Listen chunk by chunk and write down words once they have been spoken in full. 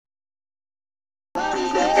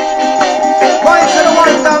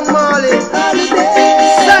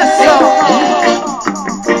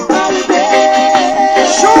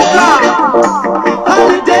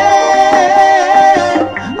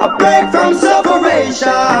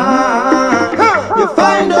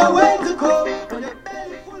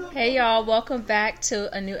welcome back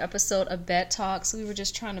to a new episode of Bed Talks. We were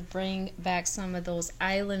just trying to bring back some of those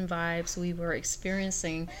island vibes we were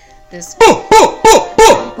experiencing this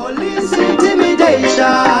Police intimidation.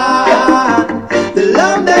 The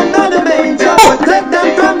lamb them not the manger. Protect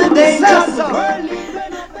them from the danger.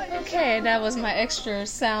 Okay, that was my extra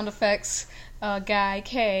sound effects guy,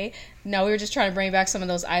 Kay. No, we were just trying to bring back some of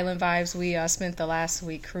those island vibes we spent the last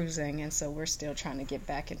week cruising, and so we're still trying to get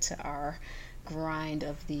back into our grind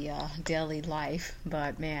of the daily life.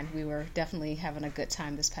 But man, we were definitely having a good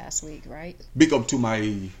time this past week, right? Big up to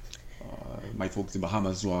my folks in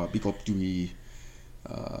Bahamas. Big up to the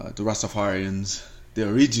Rastafarians, the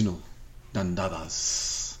original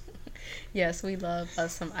Dandadas. Yes, we love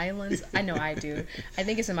some islands. I know I do. I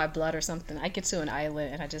think it's in my blood or something. I get to an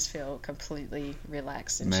island and I just feel completely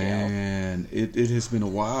relaxed and chill. Man, it has been a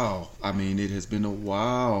while. I mean, it has been a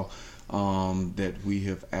while that we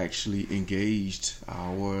have actually engaged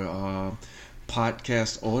our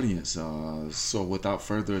podcast audience. So without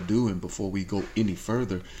further ado, and before we go any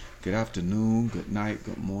further, good afternoon, good night,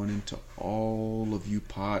 good morning to all of you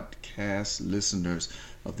podcast listeners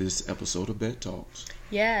of this episode of Bed Talks.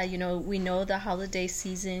 Yeah, we know the holiday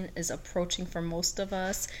season is approaching for most of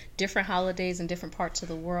us, different holidays in different parts of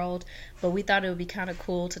the world, but we thought it would be kind of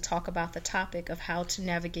cool to talk about the topic of how to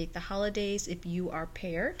navigate the holidays if you are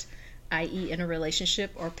paired, i.e. in a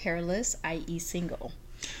relationship, or pairless, i.e. single.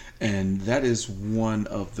 And that is one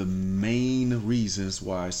of the main reasons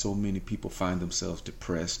why so many people find themselves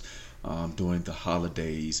depressed during the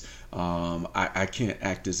holidays. I can't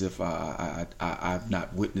act as if I've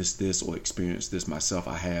not witnessed this or experienced this myself.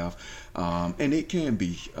 I have. And it can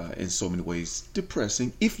be, in so many ways,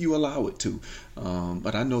 depressing if you allow it to.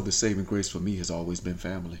 But I know the saving grace for me has always been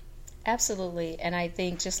family. Absolutely. And I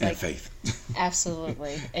think just like faith.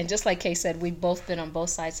 Absolutely. And just like Kay said, we've both been on both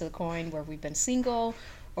sides of the coin, where we've been single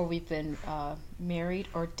or we've been married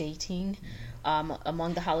or dating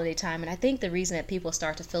among the holiday time. And I think the reason that people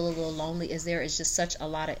start to feel a little lonely is there is just such a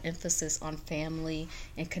lot of emphasis on family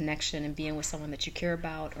and connection and being with someone that you care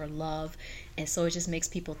about or love. And so it just makes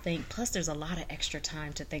people think. Plus, there's a lot of extra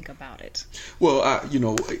time to think about it. Well,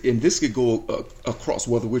 and this could go across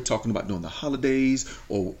whether we're talking about during the holidays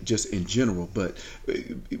or just in general. But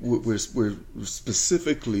we're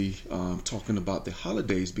specifically talking about the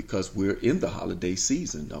holidays because we're in the holiday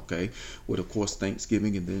season, okay? With, of course,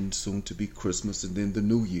 Thanksgiving and then soon to be Christmas and then the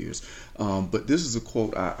New Year's. But this is a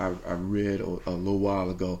quote I read a little while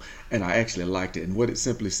ago, and I actually liked it. And what it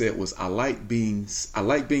simply said was, I like being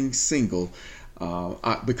single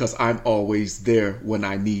because I'm always there when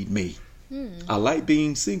I need me. I like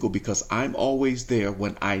being single because I'm always there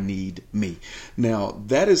when I need me. Now,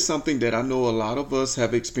 that is something that I know a lot of us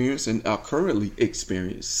have experienced and are currently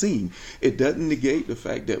experiencing. It doesn't negate the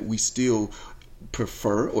fact that we still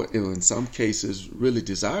prefer, or in some cases really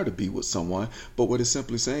desire to be with someone, but what it's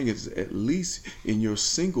simply saying is, at least in your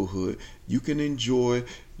singlehood, you can enjoy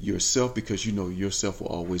yourself because you know yourself will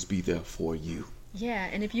always be there for you. Yeah,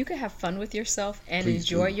 and if you could have fun with yourself and Please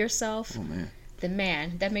enjoy do. yourself, Oh man, then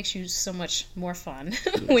man, that makes you so much more fun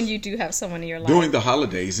Yes. when you do have someone in your life. During the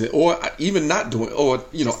holidays, or even not doing, or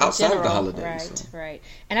Just in outside of the general, holidays. Right, So. right.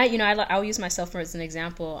 And I'll use myself as an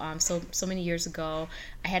example. So many years ago,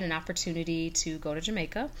 I had an opportunity to go to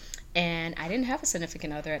Jamaica, and I didn't have a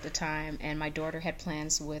significant other at the time, and my daughter had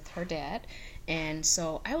plans with her dad. And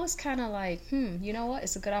so I was kind of like, you know what?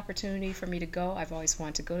 It's a good opportunity for me to go. I've always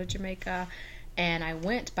wanted to go to Jamaica. And I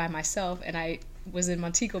went by myself, and I was in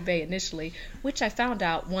Montego Bay initially, which I found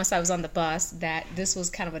out once I was on the bus that this was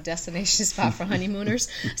kind of a destination spot for honeymooners.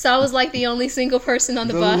 So I was like the only single person on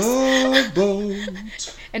the bus. Love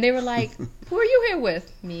boat. And they were like, who are you here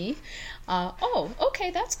with? Me. Oh,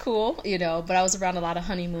 okay, that's cool, but I was around a lot of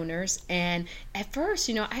honeymooners. And at first,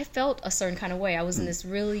 I felt a certain kind of way. I was in this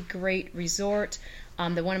really great resort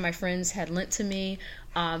that one of my friends had lent to me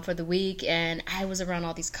for the week, and I was around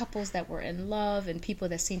all these couples that were in love and people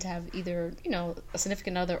that seemed to have either, a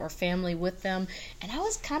significant other or family with them. And I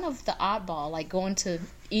was kind of the oddball, like going to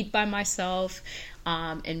eat by myself,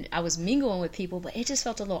 and I was mingling with people, but it just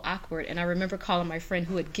felt a little awkward. And I remember calling my friend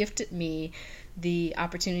who had gifted me the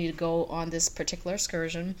opportunity to go on this particular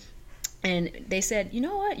excursion. And they said, you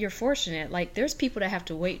know what, you're fortunate. Like, there's people that have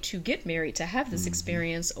to wait to get married to have this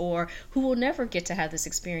experience, or who will never get to have this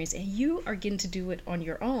experience, and you are getting to do it on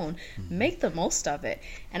your own. Make the most of it.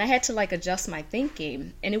 And I had to adjust my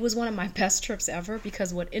thinking. And it was one of my best trips ever,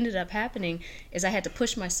 because what ended up happening is I had to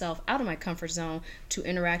push myself out of my comfort zone to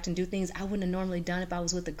interact and do things I wouldn't have normally done if I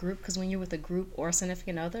was with a group, because when you're with a group or a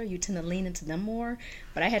significant other, you tend to lean into them more.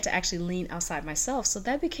 But I had to actually lean outside myself. So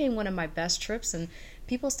that became one of my best trips, and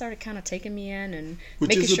people started kind of taking me in and Which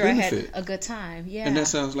making is a sure I had benefit. a good time. Yeah. And that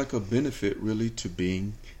sounds like a benefit, really, to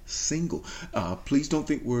being single. Please don't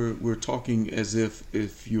think we're talking as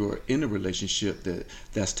if you're in a relationship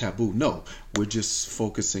that's taboo. No, we're just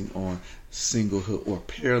focusing on singlehood or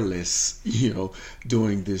peerless,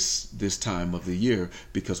 during this time of the year,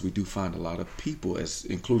 because we do find a lot of people, as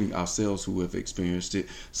including ourselves, who have experienced it,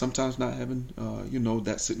 sometimes not having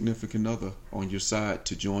that significant other on your side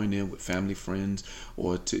to join in with family, friends,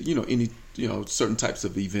 or to any certain types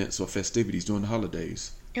of events or festivities during the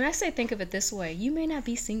holidays. And I say, think of it this way. You may not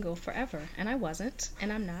be single forever. And I wasn't.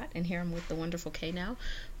 And I'm not. And here I'm with the wonderful Kay now.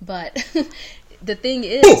 But the thing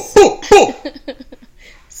is,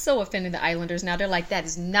 so offending the Islanders now. They're like, that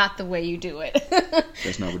is not the way you do it.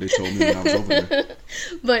 That's not what they told me when I was over there.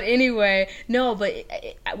 But anyway, no, but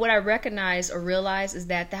what I recognize or realize is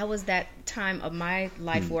that was that time of my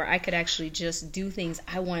life where I could actually just do things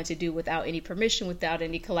I wanted to do without any permission, without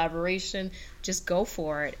any collaboration, just go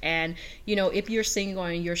for it. And, if you're single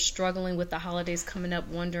and you're struggling with the holidays coming up,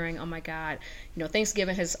 wondering, oh my God,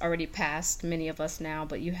 Thanksgiving has already passed, many of us now,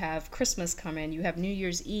 but you have Christmas coming, you have New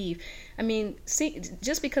Year's Eve. I mean, see,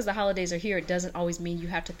 just because the holidays are here, it doesn't always mean you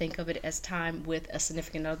have to think of it as time with a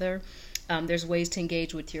significant other. There's ways to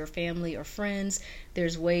engage with your family or friends.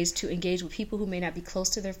 There's ways to engage with people who may not be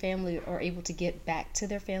close to their family or able to get back to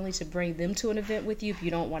their family, to bring them to an event with you if you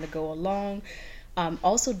don't want to go along.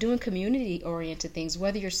 Also, doing community-oriented things,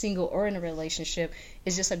 whether you're single or in a relationship,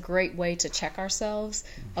 is just a great way to check ourselves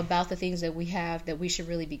about the things that we have that we should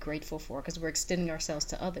really be grateful for, because we're extending ourselves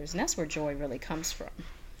to others. And that's where joy really comes from.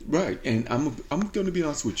 Right, and I'm going to be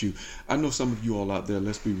honest with you. I know some of you all out there,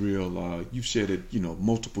 let's be real, you've shedded,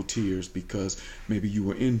 multiple tears because maybe you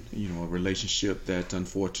were in, a relationship that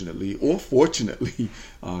unfortunately or fortunately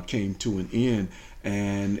came to an end,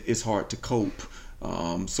 and it's hard to cope.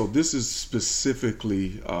 So this is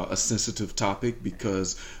specifically a sensitive topic,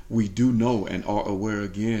 because we do know and are aware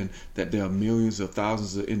again that there are millions of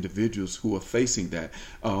thousands of individuals who are facing that.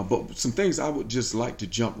 But some things I would just like to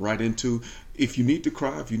jump right into. If you need to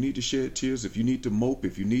cry, if you need to shed tears, if you need to mope,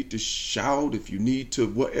 if you need to shout, if you need to,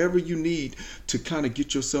 whatever you need to kind of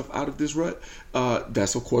get yourself out of this rut,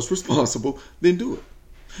 that's of course responsible, then do it.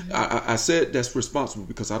 I said that's responsible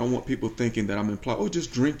because I don't want people thinking that I'm implying,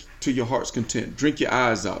 just drink to your heart's content, drink your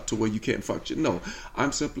eyes out to where you can't function. No,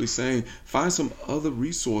 I'm simply saying find some other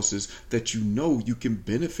resources that you can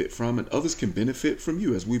benefit from, and others can benefit from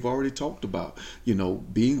you, as we've already talked about,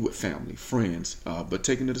 being with family, friends, but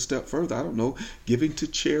taking it a step further, I don't know, giving to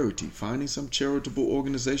charity, finding some charitable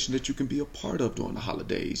organization that you can be a part of during the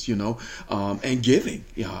holidays, and giving.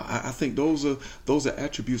 I think those are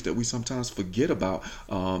attributes that we sometimes forget about.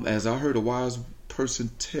 As I heard a wise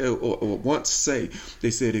person tell or once say,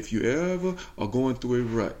 they said, if you ever are going through a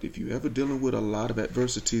rut, if you ever dealing with a lot of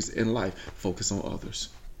adversities in life, focus on others.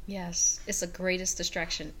 Yes, it's the greatest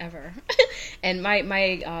distraction ever. And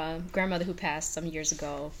my grandmother, who passed some years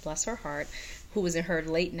ago, bless her heart, who was in her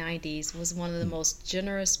late 90s, was one of the most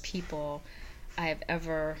generous people I have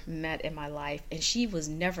ever met in my life, and she was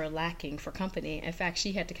never lacking for company. In fact,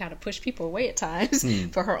 she had to kind of push people away at times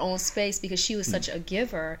for her own space, because she was such a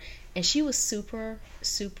giver, and she was super,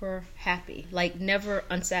 super happy, like never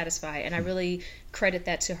unsatisfied. And I really credit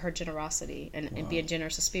that to her generosity and being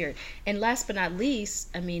generous of spirit. And last but not least,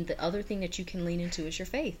 I mean, the other thing that you can lean into is your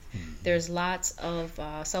faith. There's lots of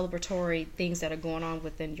celebratory things that are going on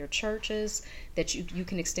within your churches that you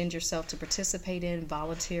can extend yourself to participate in,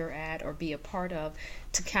 volunteer at, or be a part of,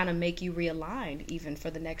 to kind of make you realign even for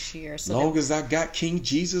the next year. So long as I got King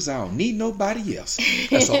Jesus, I don't need nobody else.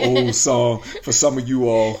 That's an old song for some of you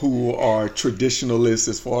all who are traditionalists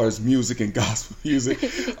as far as music and gospel music.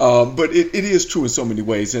 But it is true in so many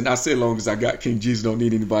ways. And I say long as I got King Jesus, don't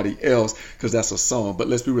need anybody else, because that's a song. But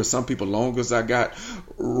let's be real, some people, long as I got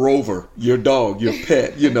Rover, your dog, your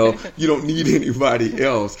pet, you don't need anybody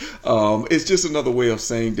else. It's just another way of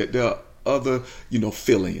saying that there are other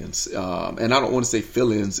fill-ins, and I don't want to say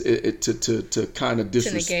fill-ins to kind of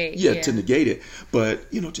disrespect, to negate it,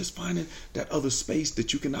 but just finding that other space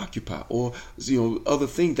that you can occupy, or other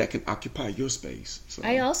thing that can occupy your space. So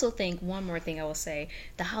I also think one more thing I will say,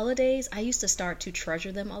 the holidays, I used to start to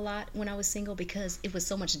treasure them a lot when I was single, because it was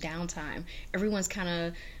so much downtime. Everyone's kind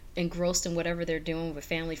of engrossed in whatever they're doing with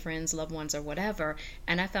family, friends, loved ones, or whatever.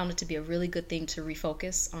 And I found it to be a really good thing to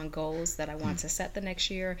refocus on goals that I want to set the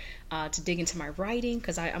next year, to dig into my writing,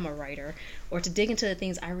 because I'm a writer, or to dig into the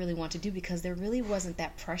things I really want to do, because there really wasn't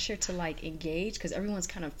that pressure to like engage, because everyone's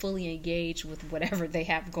kind of fully engaged with whatever they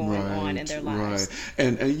have going on in their lives.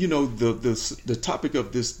 Right. And you know, the topic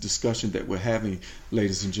of this discussion that we're having,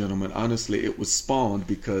 ladies and gentlemen, honestly, it was spawned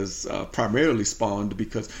because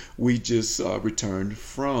we just returned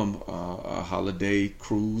from a holiday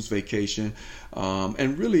cruise vacation,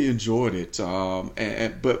 and really enjoyed it.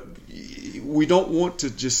 But we don't want to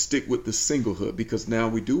just stick with the singlehood, because now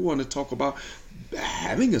we do want to talk about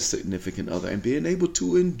having a significant other and being able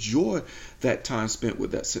to enjoy that time spent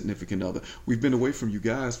with that significant other. We've been away from you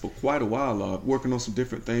guys for quite a while, working on some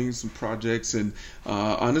different things, some projects, and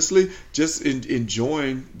honestly, just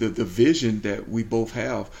enjoying the vision that we both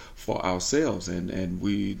have for ourselves. And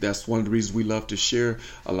that's one of the reasons we love to share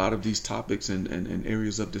a lot of these topics and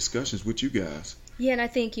areas of discussions with you guys. Yeah, and I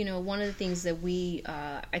think, one of the things that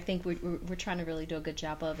I think we're trying to really do a good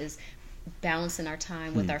job of is balancing our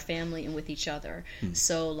time with our family and with each other.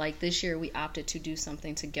 So like this year we opted to do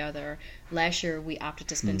something together. Last year we opted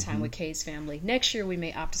to spend time with Kay's family. Next year we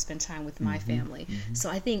may opt to spend time with my family.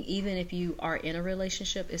 So I think even if you are in a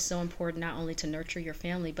relationship, it's so important not only to nurture your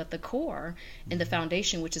family, but the core and the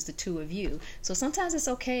foundation, which is the two of you. So sometimes it's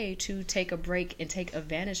okay to take a break and take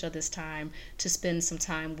advantage of this time to spend some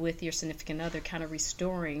time with your significant other, kind of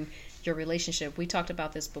restoring your relationship. We talked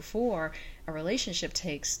about this before. A relationship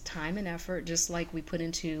takes time and effort, just like we put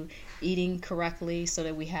into eating correctly so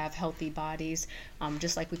that we have healthy bodies,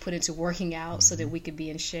 just like we put into working out so that we could be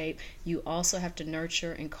in shape. You also have to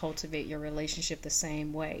nurture and cultivate your relationship the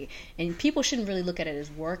same way. And people shouldn't really look at it as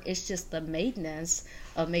work. It's just the maintenance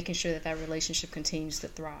of making sure that relationship continues to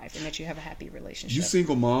thrive and that you have a happy relationship. You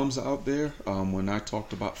single moms out there, when I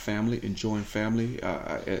talked about family, enjoying family,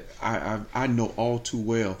 I know all too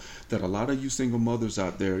well that a lot of you single mothers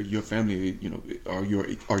out there, your family, are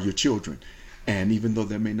your children. And even though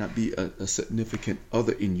there may not be a significant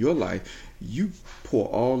other in your life, you pour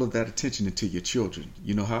all of that attention into your children.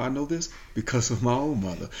 You know how I know this? Because of my own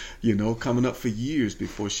mother. Coming up for years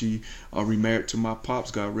before she remarried to my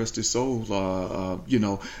pops, God rest his soul.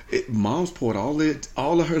 Mom's poured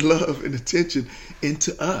all of her love and attention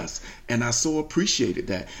into us, and I so appreciated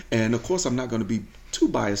that. And of course, I'm not going to be too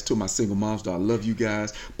biased to my single moms, though I love you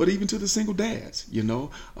guys, but even to the single dads, I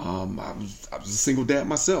was a single dad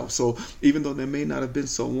myself. So even though there may not have been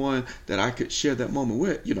someone that I could share that moment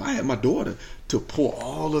with, I had my daughter to pour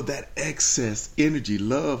all of that excess energy,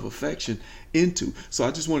 love, affection into. So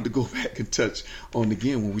I just wanted to go back and touch on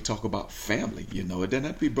again when we talk about family. It doesn't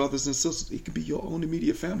have to be brothers and sisters. It can be your own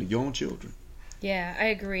immediate family, your own children. Yeah, I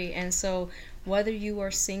agree. And so whether you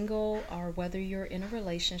are single or whether you're in a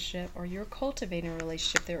relationship or you're cultivating a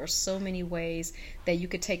relationship, there are so many ways that you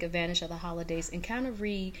could take advantage of the holidays and kind of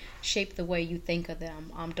reshape the way you think of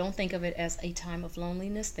them. Don't think of it as a time of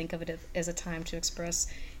loneliness. Think of it as a time to express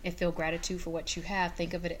and feel gratitude for what you have.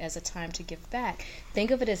 Think of it as a time to give back. Think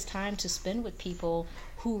of it as time to spend with people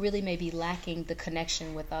who really may be lacking the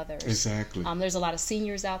connection with others. Exactly. There's a lot of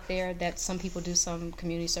seniors out there that some people do some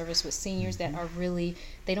community service with seniors that are really,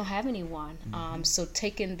 they don't have anyone. So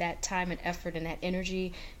taking that time and effort and that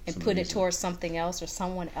energy and put it towards something else or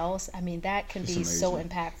someone else, that can be so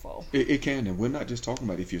impactful. It can, and we're not just talking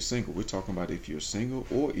about if you're single. We're talking about if you're single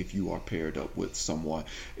or if you are paired up with someone.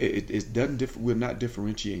 It doesn't we're not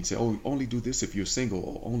differentiating. Say, oh, only do this if you're single,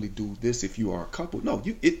 or only do this if you are a couple. No,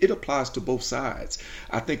 it applies to both sides.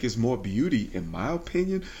 I think it's more beauty, in my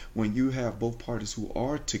opinion, when you have both parties who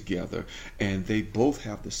are together and they both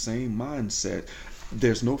have the same mindset.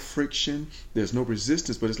 There's no friction, there's no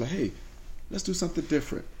resistance, but it's like, hey, let's do something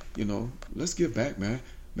different. Let's give back, man.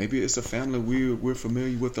 Maybe it's a family we're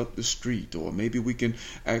familiar with up the street, or maybe we can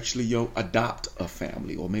actually adopt a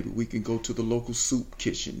family, or maybe we can go to the local soup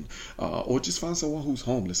kitchen, or just find someone who's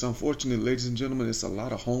homeless. Unfortunately, ladies and gentlemen, it's a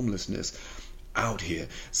lot of homelessness out here.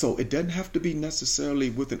 So it doesn't have to be necessarily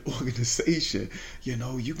with an organization. You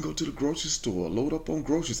can go to the grocery store, load up on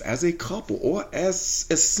groceries as a couple or as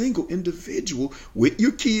a single individual with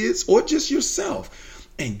your kids or just yourself,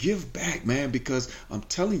 and give back, man, because I'm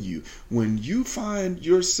telling you, when you find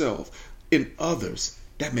yourself in others,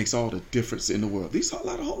 that makes all the difference in the world. A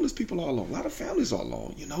lot of homeless people are alone. A lot of families are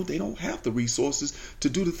alone. They don't have the resources to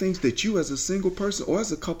do the things that you as a single person or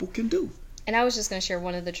as a couple can do. And I was just going to share,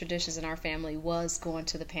 one of the traditions in our family was going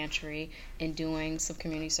to the pantry and doing some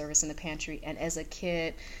community service in the pantry. And as a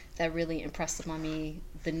kid, that really impressed upon me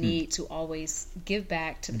the need to always give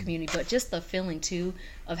back to the community. But just the feeling too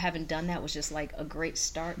of having done that was just like a great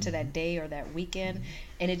start to that day or that weekend.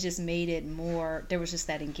 And it just made it more, there was just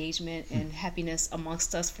that engagement and happiness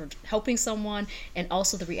amongst us for helping someone, and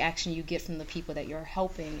also the reaction you get from the people that you're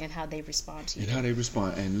helping and how they respond to you. And how they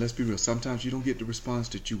respond. And let's be real, sometimes you don't get the response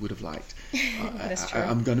that you would have liked. That's true.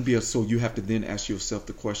 I'm going to be so you have to then ask yourself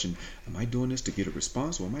the question, am I doing this to get a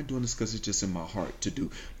response, or am I doing this because it's just in my heart to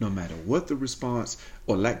do, no matter what the response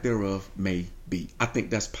or lack thereof may be. I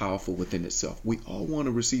think that's powerful within itself. We all want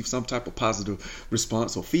to receive some type of positive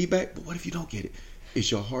response or feedback, but what if you don't get it? Is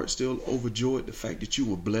your heart still overjoyed the fact that you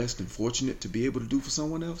were blessed and fortunate to be able to do for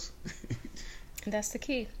someone else? And that's the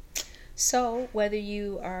key. So whether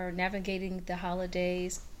you are navigating the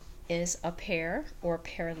holidays as a pair or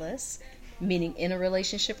pairless, meaning in a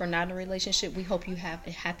relationship or not in a relationship, we hope you have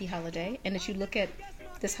a happy holiday and that you look at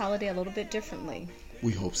this holiday a little bit differently.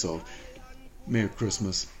 We hope so. Merry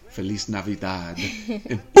Christmas, Feliz Navidad,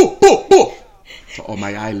 and boo, boo, boo to all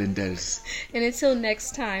my islanders. And until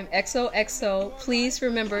next time, XOXO, please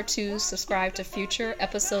remember to subscribe to future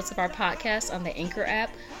episodes of our podcast on the Anchor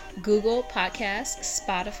app, Google Podcasts,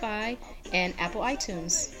 Spotify, and Apple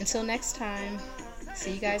iTunes. Until next time,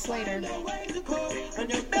 see you guys later. And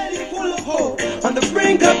your belly full of hope on the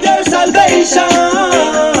brink of your salvation.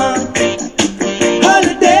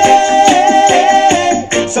 Holiday,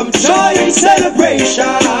 some joy